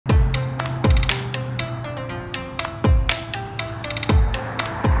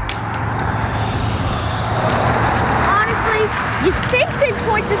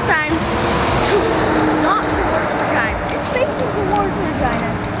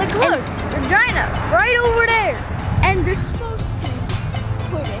vagina right over there. And they're supposed to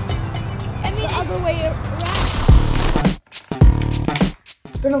put it the other way around.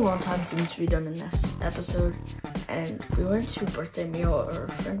 It's been a long time since we've done in this episode, and we went to a birthday meal at our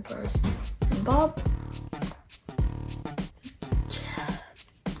friend of ours, and Bob.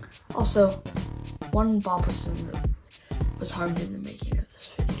 Also, one Bob was harmed in the making of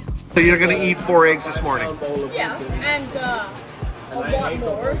this video. So you're gonna eat 4 eggs this morning? Yeah, and a lot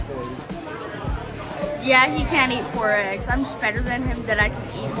more. Yeah, he can't eat 4 eggs. I'm just better than him that I can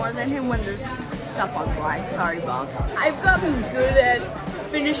eat more than him when there's stuff on the line. Sorry, Bob. I've gotten good at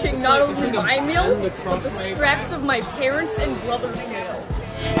finishing not only my meal, but the scraps of my parents' and brother's meals.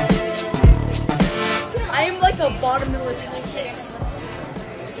 I am like a bottomless pit.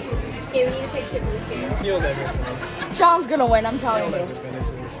 Okay, we need a picture of these two. You'll never finish. Sean's gonna win, I'm telling You'll you. never finish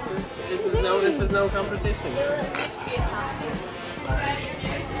this. This is no competition.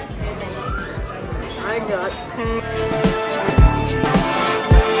 I got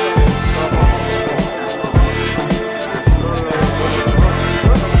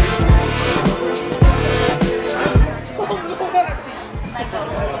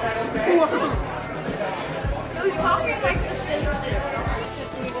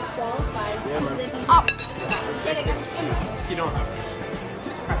Up. You don't have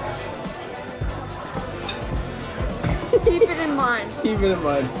Keep it in mind. to. Keep it in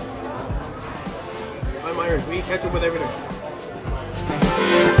mind. I'm Irish. We eat ketchup with everything.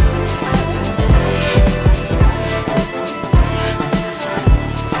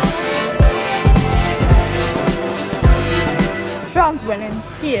 Sean's winning.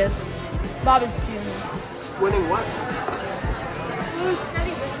 He is. Bob is fuming. Winning what? Slow and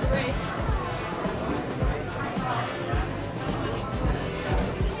steady wins the race.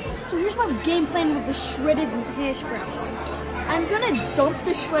 So here's my game plan with the shredded hash browns. I'm gonna dump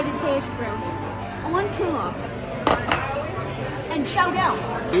the shredded hash browns onto them and chow down.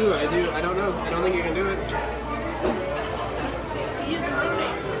 I don't know. I don't think you can do it. He's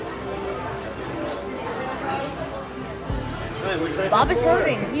hurting. Alright, which side? Bob is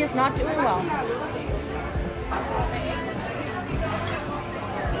hurting. He is not doing well.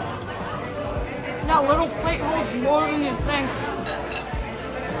 That little plate holds more than you think.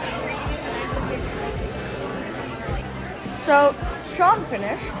 So Sean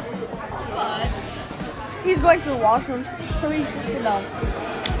finished, but he's going to the washroom, so he's just gonna.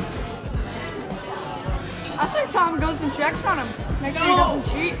 I say Tom goes and checks on him. Make sure he doesn't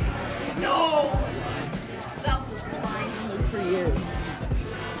cheat. For years.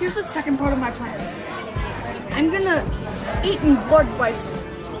 Here's the second part of my plan. I'm gonna eat in large bites,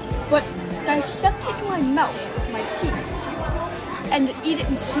 but dissect it in my mouth, my teeth, and eat it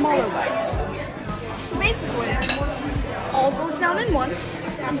in smaller bites. So basically, all goes down in once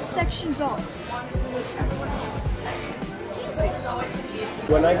and sections off.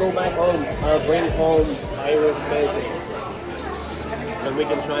 When I go back home, I'll bring home Irish bacon. And we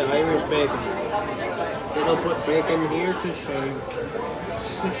can try Irish bacon. It'll put bacon here to shame.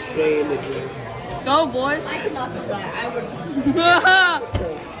 To shame it. Go, boys. I could not do that. I would.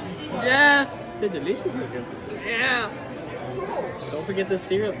 Yes. They're delicious looking. Yeah. Don't forget the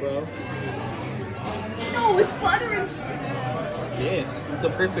syrup, bro. No, it's butter and syrup. Yes, it's a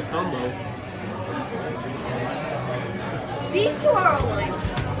perfect combo. These two are alike.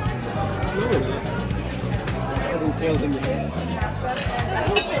 No, it doesn't count in the head.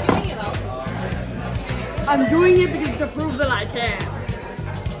 I'm doing it because to prove that I can.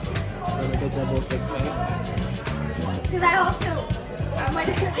 Because I also, my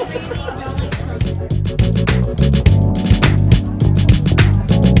really don't like children.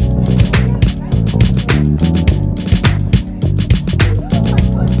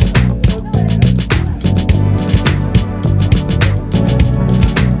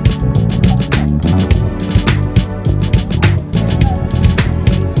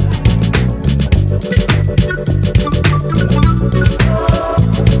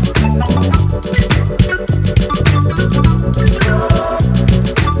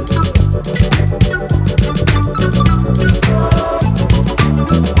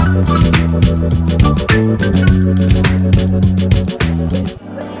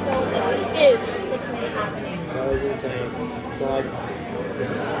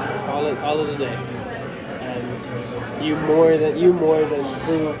 Call it a day. And you more than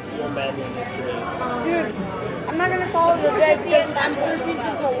proved your manliness today. Dude, I'm not gonna call it a day because I'm 3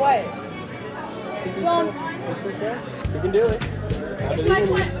 pieces away. So, You can do it. I believe in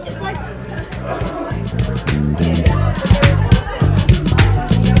you. It's like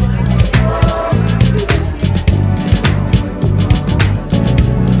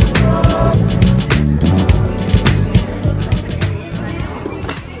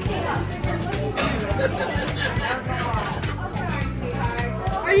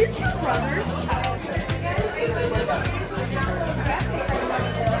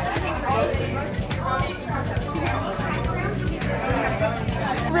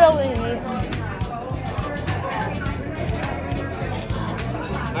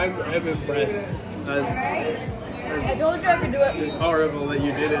I'm impressed. I told you I could do it. It's horrible that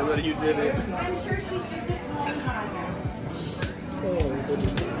you did it, but you did it. Oh,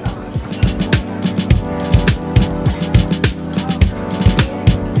 goodness.